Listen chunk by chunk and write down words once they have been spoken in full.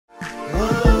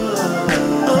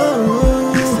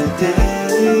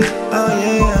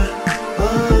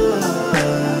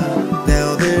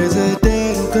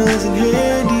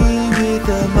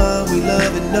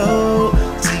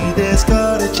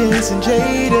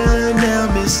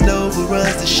for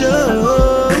us to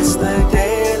show. It's the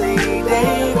Daily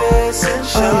Davidson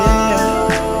Show.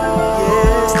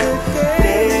 Yes, the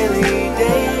Daily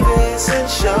Davidson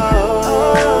Show.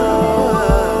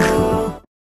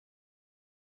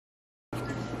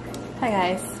 Hi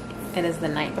guys, it is the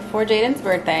night before Jaden's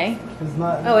birthday. It's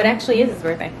not. Oh, it actually is his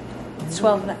birthday. It's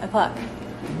 12 o'clock.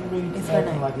 It's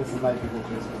like it's the night before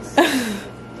Christmas.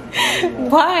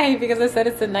 Why? Because I said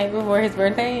it's the night before his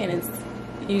birthday, and it's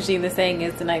usually the saying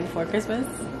is the night before Christmas.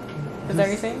 Is that what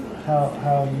you're saying? How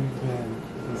have you been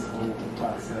this whole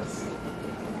process?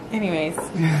 Anyways,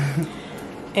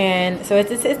 and so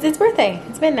it's birthday.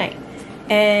 It's midnight,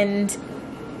 and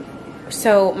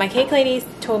so my cake lady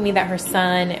told me that her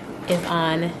son is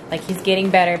on, like, he's getting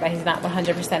better, but he's not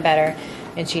 100% better.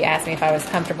 And she asked me if I was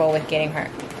comfortable with getting her,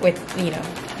 with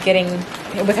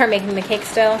her making the cake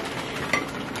still.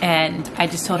 And I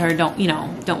just told her, don't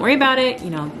worry about it.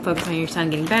 Focus on your son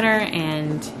getting better,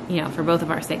 and for both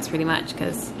of our sakes, pretty much,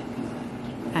 because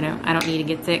I don't need to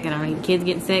get sick, and I don't need the kids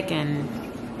getting sick, and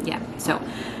yeah. So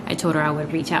I told her I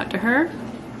would reach out to her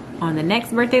on the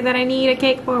next birthday that I need a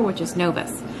cake for, which is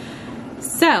Nova's.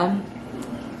 So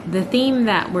the theme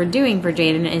that we're doing for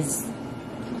Jaden is,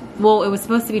 well, it was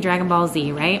supposed to be Dragon Ball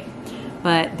Z, right?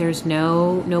 But there's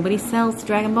nobody sells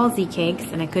Dragon Ball Z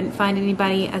cakes, and I couldn't find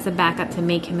anybody as a backup to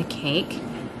make him a cake.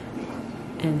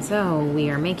 And so we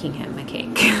are making him a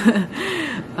cake.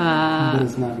 But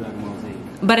it's not Dragon Ball Z.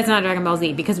 But it's not Dragon Ball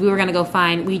Z, because we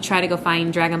try to go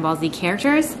find Dragon Ball Z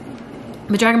characters.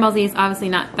 But Dragon Ball Z is obviously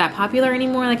not that popular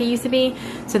anymore like it used to be.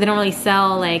 So they don't really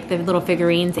sell like the little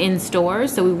figurines in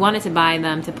stores. So we wanted to buy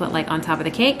them to put like on top of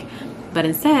the cake. But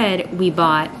instead we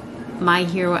bought My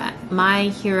Hero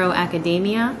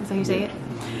Academia, is that how you say it?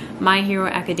 My Hero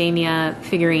Academia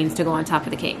figurines to go on top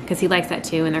of the cake, because he likes that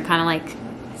too, and they're kind of like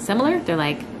similar. They're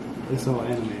like, it's all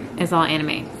anime. It's all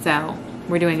anime. So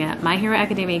we're doing a My Hero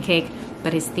Academia cake,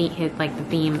 but the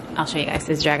theme, I'll show you guys,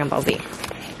 is Dragon Ball Z,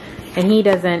 and he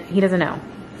doesn't know.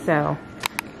 So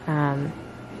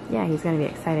yeah, he's gonna be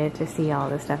excited to see all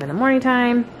this stuff in the morning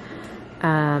time,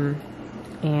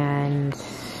 and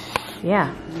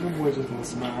yeah. Your boy's just gonna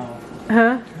smile.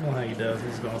 Huh? You know how he does.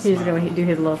 He's gonna He's smile. gonna do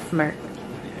his little smirk.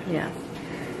 Yeah.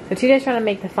 So TJ's trying to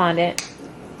make the fondant.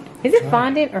 Is it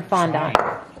fondant or fondant?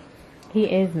 He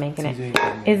is making it.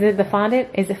 Is it the fondant?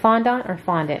 Is it fondant or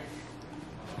fondant?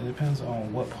 It depends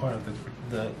on what part of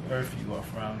the earth you are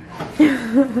from.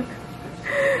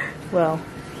 Well,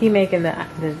 he making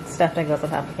the stuff that goes on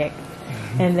top of the cake.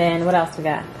 And then what else we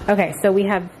got? Okay, so we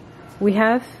have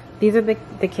these are the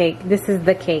cake. This is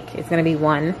the cake. It's gonna be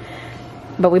one,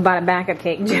 but we bought a backup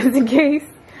cake just in case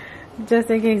it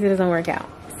doesn't work out.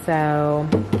 So,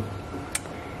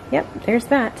 yep, there's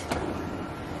that.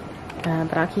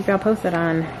 But I'll keep y'all posted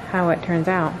on how it turns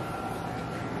out.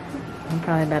 I'm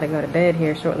probably about to go to bed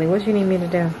here shortly. What do you need me to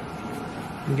do?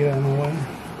 Get out of my way.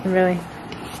 Really?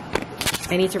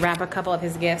 I need to wrap a couple of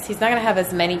his gifts. He's not gonna have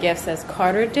as many gifts as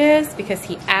Carter does, because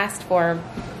he asked for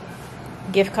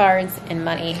gift cards and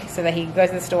money so that he goes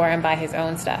to the store and buy his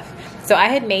own stuff. So I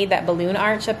had made that balloon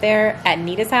arch up there at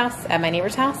Nita's house, at my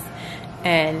neighbor's house,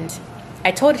 and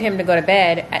I told him to go to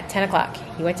bed at 10 o'clock.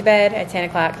 He went to bed at 10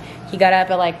 o'clock. He got up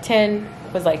at like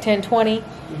 10:20.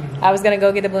 I was gonna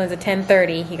go get the balloons at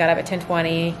 10:30. He got up at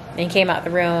 10:20 and he came out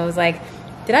the room and was like,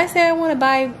 did I say I want to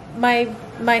buy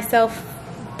myself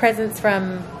presents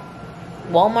from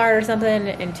Walmart or something?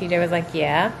 And TJ was like,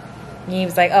 yeah. And he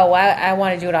was like, oh, well, I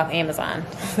want to do it off Amazon.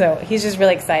 So he's just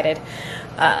really excited.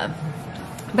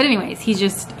 But anyways,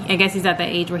 I guess he's at that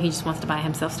age where he just wants to buy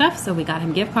himself stuff. So we got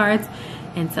him gift cards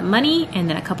and some money, and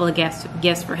then a couple of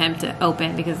gifts for him to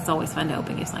open, because it's always fun to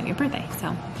open gifts on your birthday.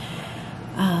 So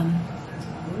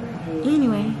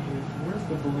anyway. Where's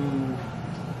the balloon?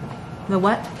 The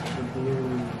what? The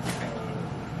balloon.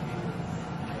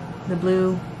 The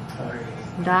blue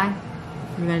dye?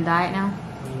 You're gonna dye it now?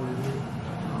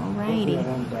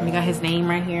 Alrighty. We got his name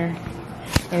right here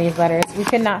in these letters. We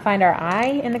could not find our I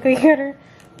in the cookie cutter.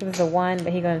 It was the one,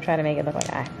 but he's gonna try to make it look like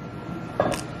I.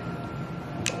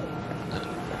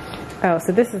 Oh,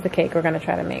 so this is the cake we're gonna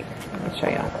try to make. Let me show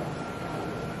y'all.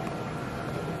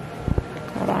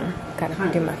 Hold on, gotta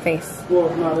do my face. Well,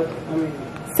 no, I mean,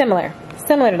 similar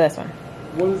to this one.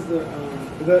 what is the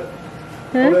that?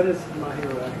 Oh, that is My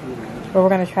Hero Academia. But we're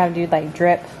gonna try to do like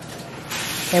drip.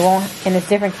 They won't, and it's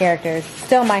different characters.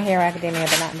 Still My Hero Academia,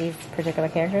 but not these particular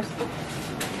characters.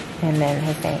 And then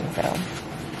his name. So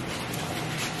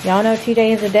y'all know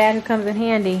TJ is a dad who comes in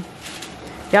handy.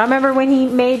 Y'all remember when he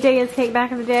made Jaden's cake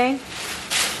back in the day?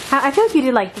 I feel like you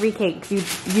did like 3 cakes.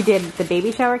 You did the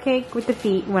baby shower cake with the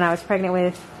feet when I was pregnant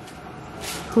with,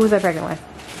 who was I pregnant with?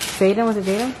 Jaden? Was it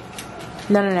Jaden?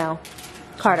 No.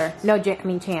 Carter. No,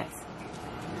 Chance.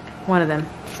 One of them.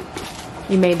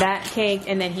 You made that cake,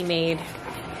 and then you made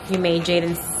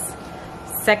Jaden's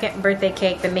second birthday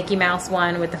cake, the Mickey Mouse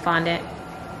one with the fondant.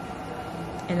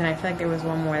 And then I feel like there was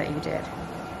one more that you did,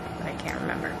 but I can't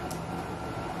remember.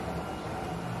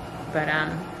 But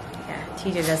yeah,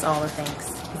 TJ does all the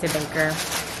things. He's a baker,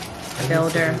 a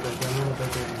builder.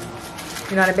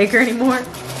 You're not a baker anymore?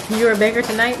 You were a baker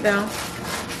tonight, though.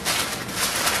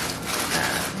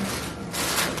 Yeah.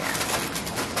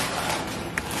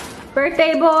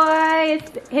 Birthday boy!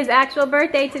 It's his actual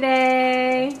birthday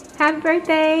today. Happy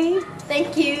birthday!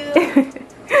 Thank you.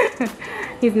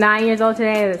 He's 9 years old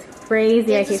today. It's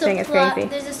crazy. I keep saying it's crazy.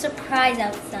 There's a surprise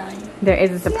outside. There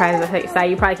is a surprise outside.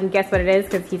 You probably can guess what it is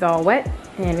because he's all wet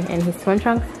and in his swim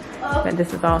trunks. But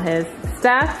this is all his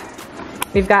stuff.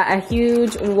 We've got a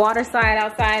huge water slide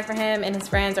outside for him, and his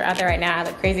friends are out there right now. I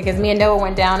look crazy because me and Noah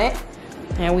went down it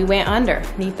and we went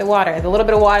underneath the water. There's a little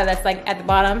bit of water that's like at the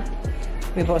bottom.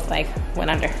 We both like went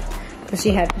under. But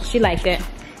she liked it.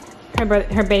 Her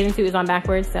bathing suit is on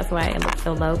backwards. That's why it looks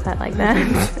so low cut like that.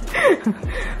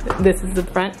 This is the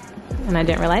front, and I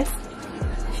didn't realize.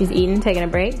 She's eating, taking a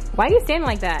break. Why are you standing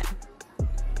like that?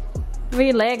 With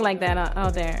your leg like that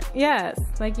out there. Yes,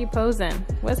 like you posing.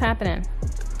 What's happening?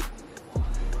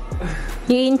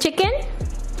 You eating chicken?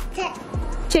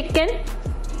 Chicken?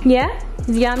 Yeah? It's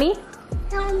yummy?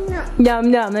 Num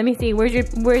num. Let me see.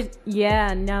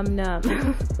 Yeah, num num.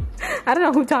 I don't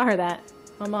know who taught her that.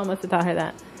 My mom must have taught her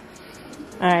that.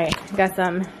 Alright, got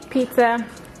some pizza.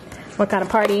 What kind of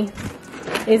party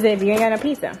is it if you ain't got no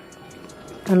pizza?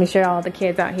 Let me show all the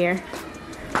kids out here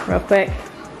real quick.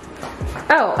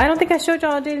 Oh, I don't think I showed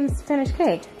y'all Jaden's finished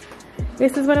cake.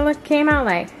 This is what it came out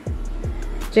like.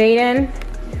 Jaden,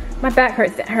 my back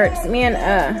hurts. It hurts. Me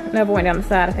and Nova went down the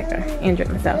side. I think I injured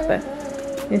myself, but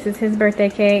this is his birthday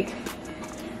cake.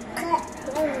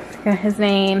 Got his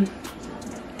name.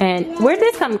 And where'd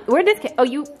this come? Where'd this cake? Oh,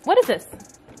 what is this?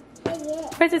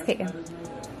 Where's this cake?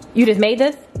 You just made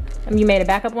this? You made a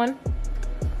backup one?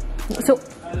 So.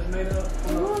 I just made it up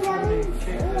from the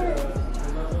cake.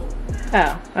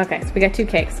 Oh, okay. So we got two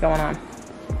cakes going on.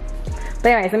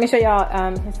 But anyways, let me show y'all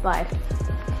his slide.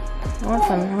 I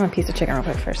want a piece of chicken real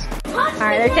quick first. All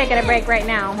right, they're taking a break right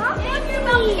now.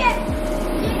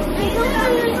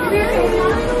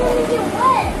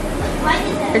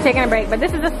 They're taking a break, but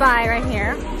this is the slide right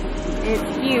here. It's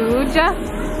huge.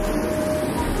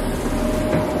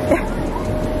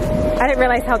 I didn't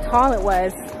realize how tall it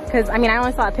was because I mean I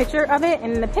only saw a picture of it,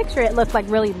 and in the picture it looked like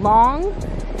really long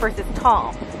versus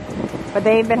tall. But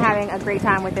they've been having a great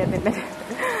time with it. They've been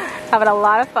having a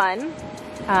lot of fun.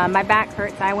 My back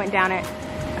hurts. I went down it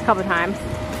a couple times,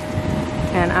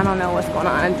 and I don't know what's going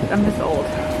on. I'm just old.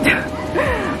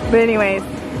 But anyways,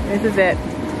 this is it.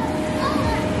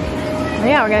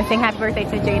 Yeah, we're gonna sing happy birthday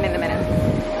to Jane in a minute.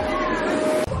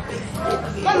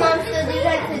 My mom still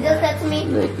does that to me.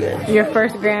 Look at Your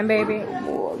first grandbaby.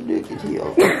 boy, look at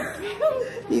him.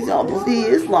 He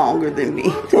is longer than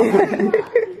me.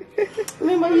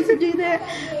 Remember I used to do that?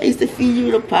 I used to feed you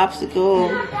with a popsicle.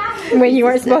 When you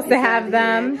weren't supposed to have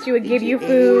them, she would give you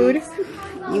food.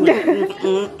 You went,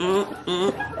 Look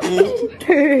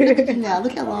at you now.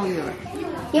 Look how long you are.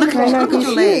 Look at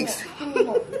your legs.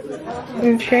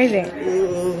 It's crazy.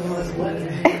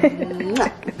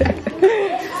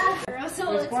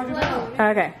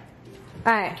 Okay.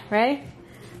 Alright, ready?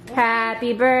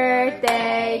 Happy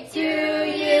birthday to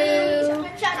you.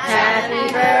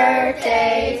 Happy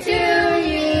birthday to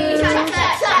you.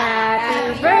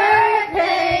 Happy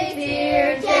birthday,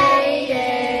 dear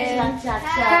Jaden.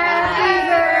 Happy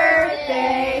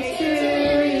birthday to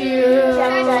you.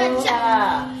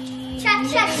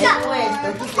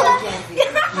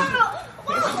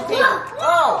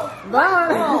 Oh!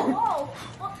 Blow.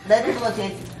 Let it blow,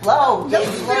 Jason. Blow,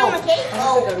 Jason, blow.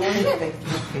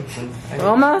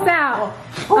 Almost out.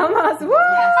 Almost. Woo!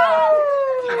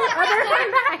 Other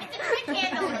hand back.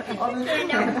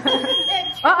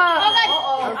 Uh-oh.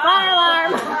 Fire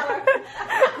alarm.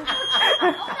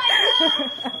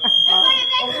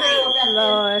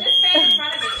 Lord.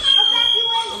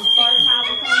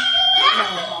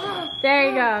 There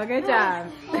you go. Good job.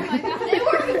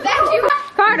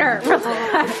 Carter,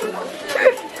 relax.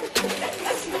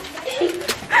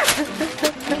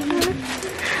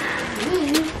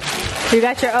 You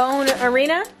got your own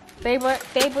arena? What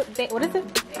is it?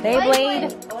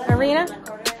 Beyblade arena?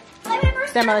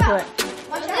 Similar to it.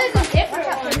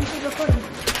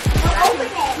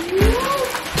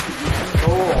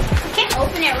 Can't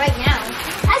open it right now.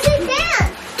 I said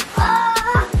dance.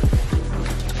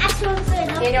 That's what I'm saying.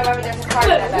 You don't remember there's a card in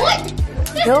that bag.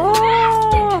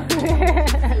 Oh!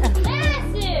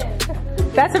 Massive.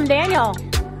 That's from Daniel.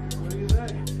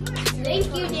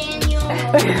 Thank you,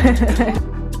 Daniel.